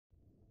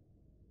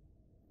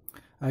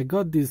I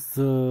got this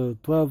 12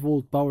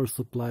 volt power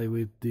supply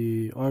with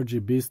the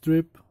RGB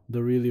strip,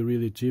 the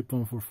really cheap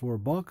one for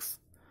 $4.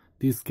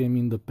 This came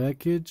in the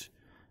package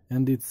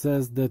and it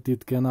says that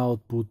it can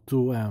output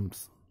 2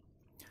 amps.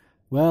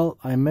 Well,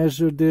 I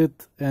measured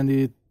it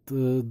and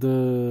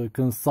the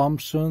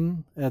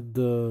consumption at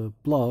the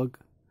plug,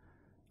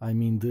 I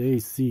mean the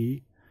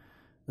AC,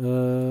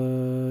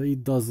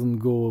 it doesn't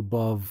go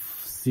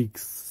above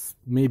 6,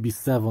 maybe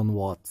 7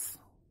 watts.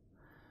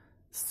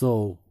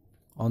 So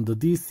on the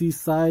DC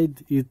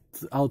side it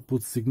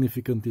outputs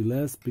significantly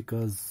less,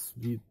 because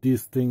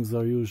these things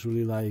are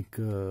usually like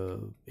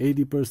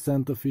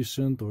 80%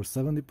 efficient or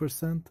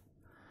 70%.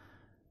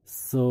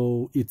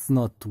 So it's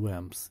not 2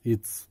 amps,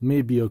 it's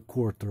maybe a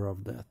quarter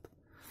of that.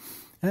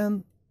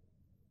 And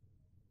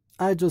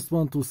I just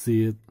want to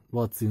see it,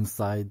 what's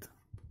inside.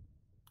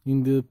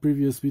 In the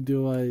previous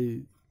video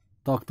I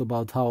talked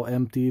about how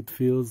empty it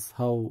feels,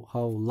 how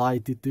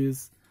light it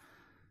is.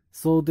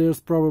 So there's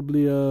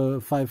probably a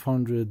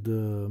 500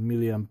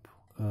 milliamp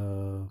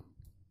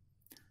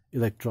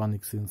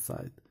electronics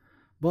inside.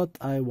 But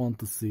I want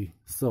to see.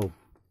 So,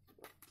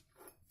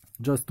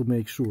 just to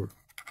make sure.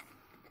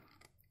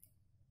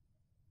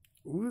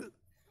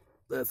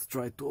 Let's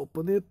try to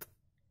open it.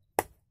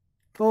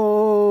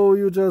 Oh,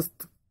 you just...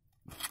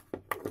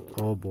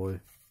 Oh boy,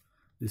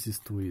 this is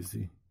too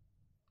easy.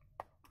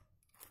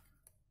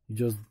 You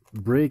just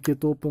break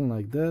it open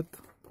like that.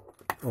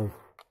 Oh,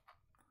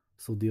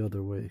 so the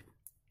other way.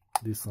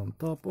 This on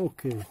top,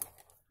 okay.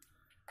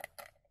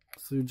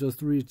 So you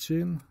just reach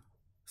in,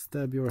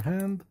 stab your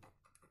hand,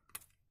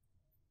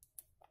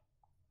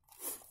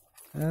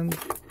 and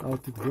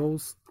out it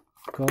goes,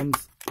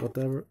 comes,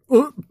 whatever.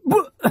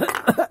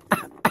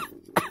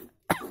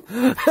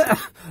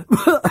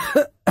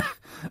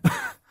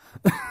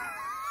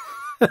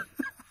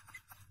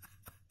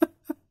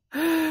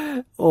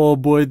 Oh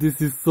boy,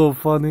 this is so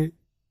funny.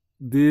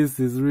 This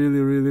is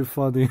really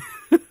funny.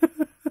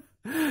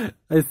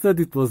 I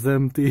said it was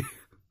empty.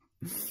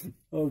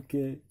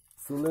 Okay,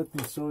 so let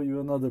me show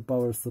you another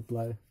power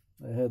supply.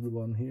 I had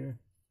one here.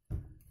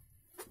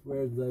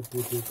 Where did I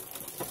put it?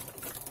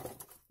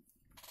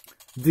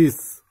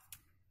 This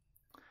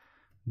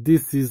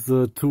is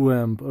a 2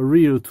 amp, a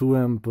real 2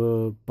 amp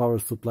power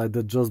supply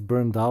that just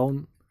burned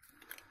down.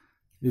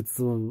 It's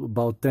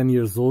about 10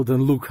 years old,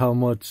 and look how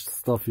much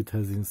stuff it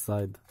has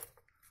inside.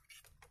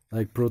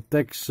 Like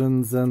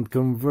protections and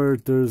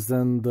converters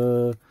and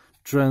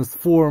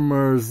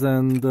transformers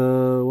and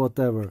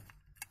whatever.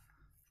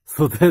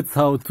 So that's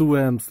how 2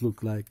 amps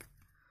look like.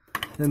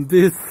 And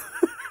this...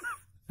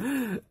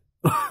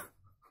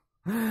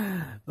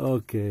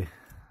 Okay,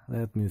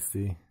 let me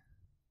see.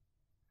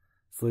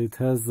 So it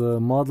has a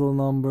model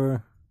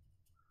number.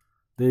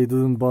 They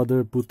didn't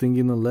bother putting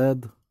in a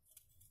LED.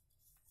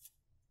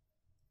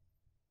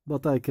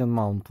 But I can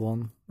mount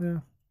one,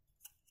 yeah.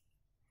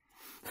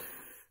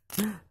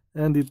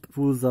 And it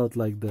pulls out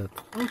like that.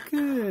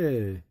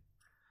 Okay.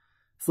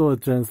 So a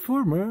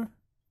transformer,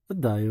 a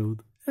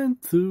diode, and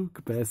 2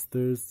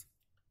 capacitors.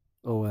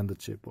 Oh, and a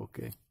chip,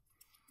 okay.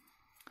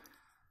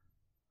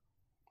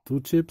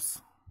 2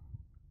 chips.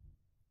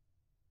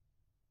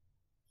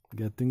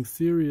 Getting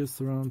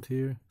serious around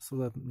here. So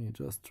let me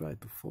just try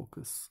to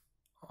focus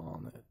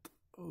on it.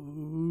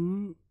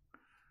 Ooh.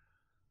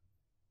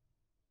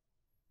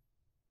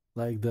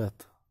 Like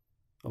that.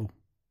 Oh.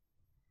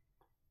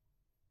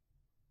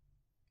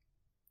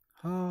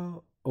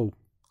 How? Oh,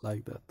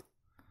 like that.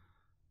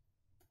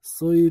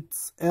 So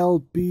it's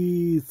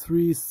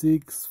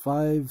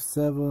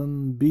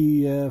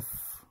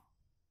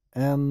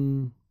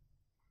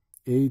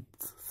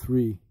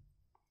LP3657BFN83.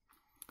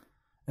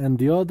 And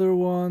the other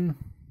one,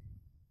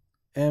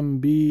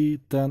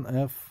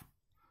 MB10F.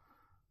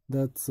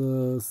 That's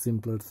a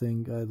simpler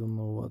thing. I don't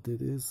know what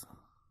it is.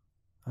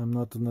 I'm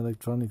not an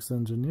electronics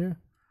engineer,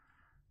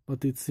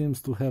 but it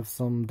seems to have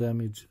some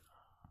damage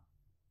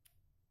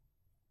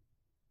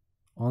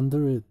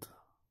under it.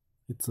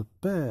 It's a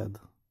pad.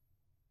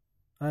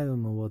 I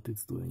don't know what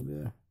it's doing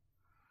there,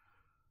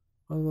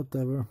 but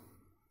whatever.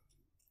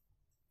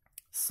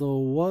 So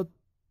what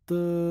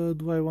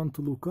do I want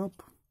to look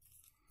up?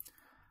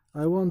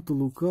 I want to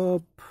look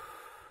up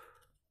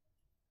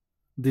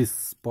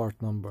this part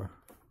number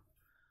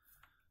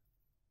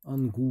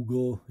on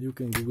Google. You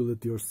can Google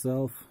it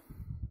yourself,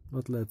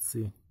 but let's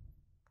see.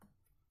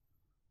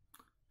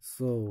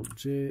 So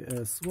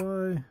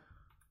JSY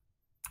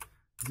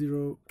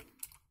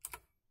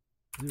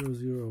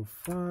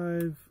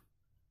 0005.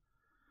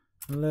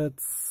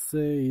 Let's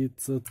say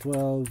it's a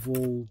 12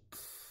 volt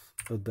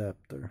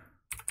adapter.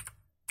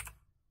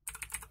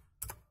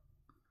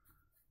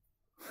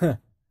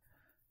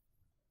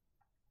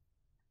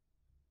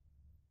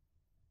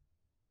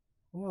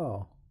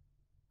 Wow.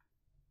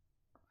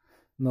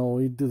 No,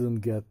 it didn't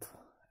get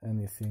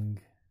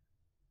anything.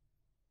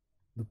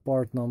 The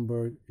part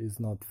number is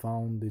not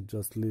found. It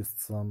just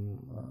lists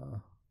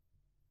some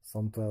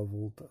 12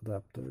 volt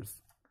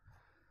adapters.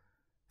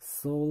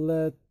 So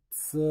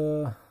let's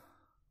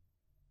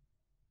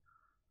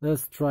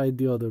Let's try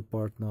the other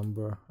part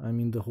number, I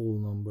mean the whole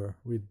number,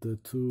 with the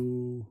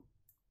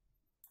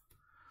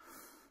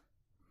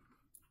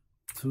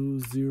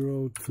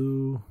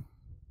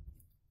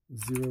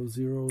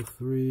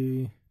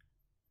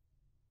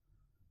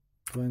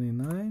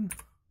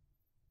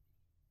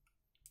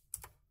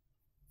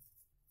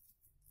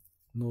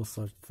No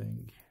such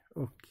thing.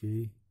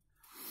 Okay.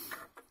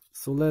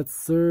 So let's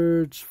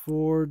search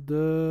for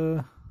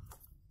the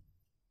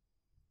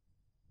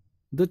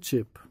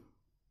chip.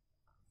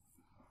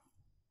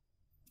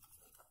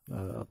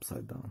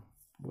 Upside down.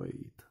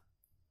 Wait.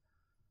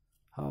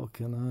 How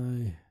can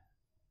I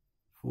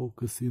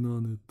focus in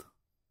on it?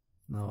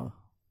 No.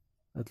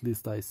 At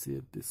least I see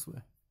it this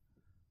way.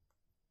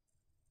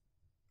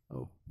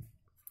 Oh.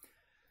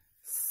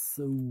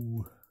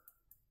 So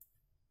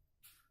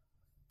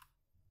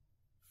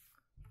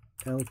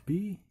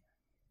LP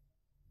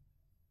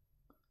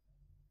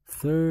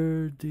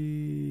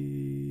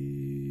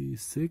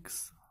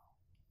 36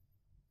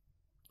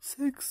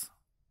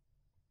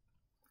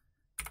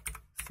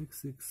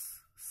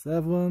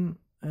 667,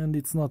 and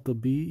it's not a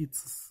B,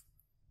 it's,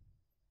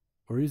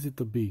 or is it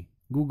a B?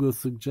 Google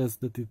suggests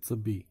that it's a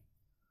B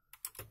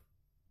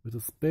with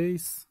a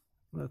space.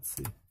 Let's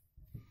see.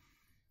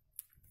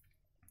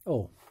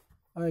 Oh,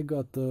 I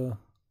got a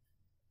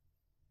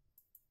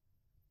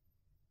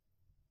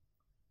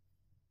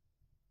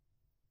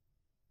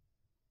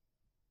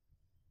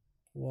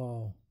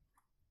wow.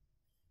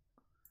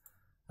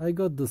 I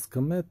got the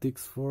schematics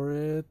for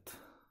it.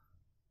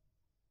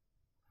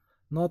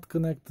 Not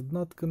connected,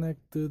 not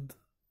connected.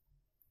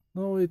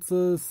 No, it's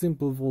a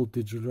simple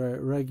voltage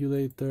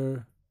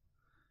regulator.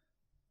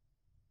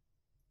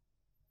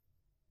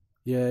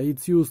 Yeah,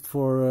 it's used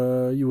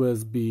for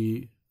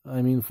USB,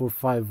 I mean for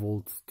 5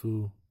 volts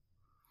too.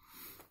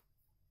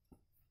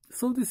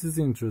 So this is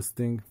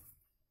interesting.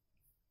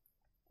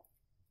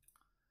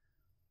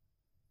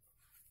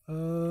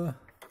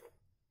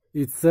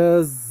 It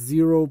says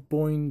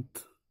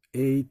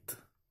 0.8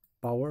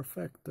 power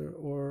factor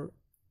or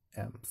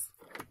amps.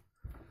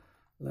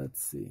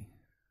 Let's see.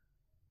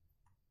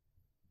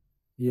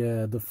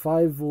 Yeah, the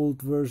 5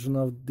 volt version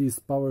of this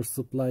power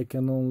supply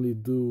can only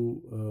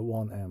do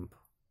 1 amp.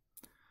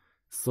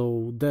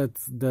 So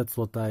that's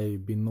what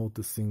I've been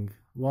noticing.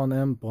 1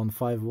 amp on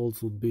 5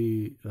 volts would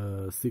be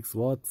 6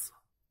 watts.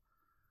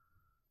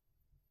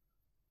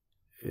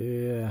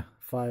 Yeah,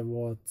 5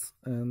 watts,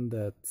 and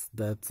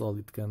that's all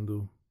it can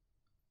do.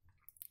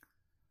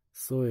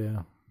 So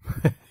yeah,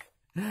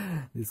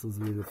 this was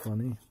really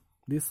funny.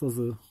 This was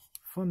a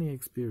funny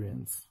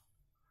experience.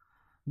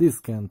 This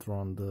can't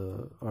run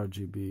the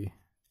RGB.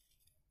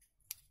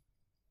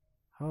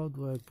 How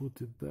do I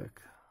put it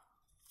back?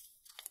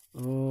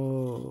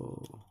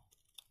 Oh,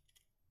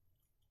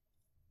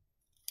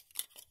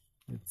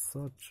 it's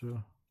such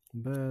a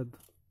bad.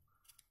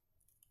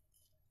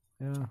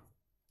 Yeah,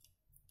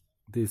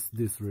 this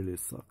really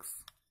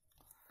sucks.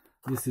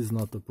 This is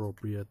not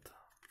appropriate.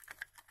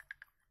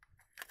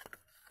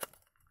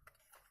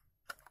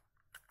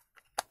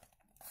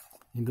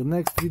 In the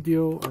next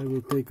video I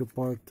will take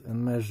apart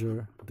and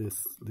measure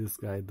this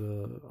guy,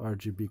 the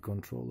RGB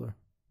controller.